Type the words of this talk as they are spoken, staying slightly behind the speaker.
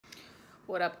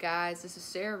What up, guys? This is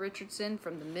Sara Richartson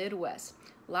from the Midwest,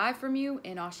 live from you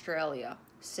in Australia,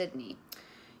 Sydney.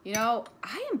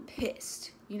 I am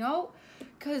pissed,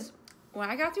 because when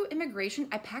I got through immigration,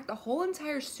 I packed a whole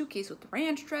entire suitcase with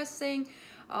ranch dressing,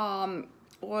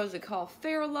 what is it called,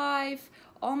 Fairlife,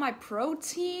 all my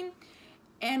protein,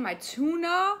 and my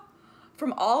tuna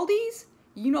from Aldi's.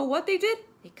 You know what they did?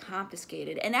 They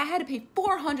confiscated, and I had to pay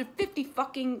 $450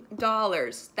 fucking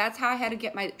dollars. That's how I had to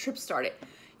get my trip started,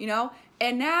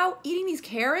 And now eating these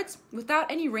carrots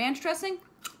without any ranch dressing,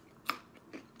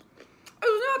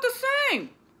 it's not the same.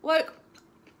 Like,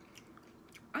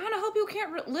 I don't know how people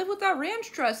can't live without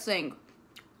ranch dressing.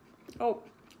 Oh,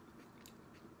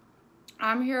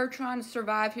 I'm here trying to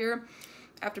survive here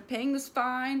after paying this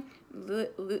fine,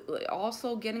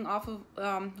 also getting off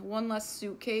of one less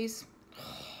suitcase.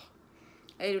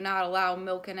 They do not allow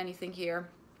milk and anything here.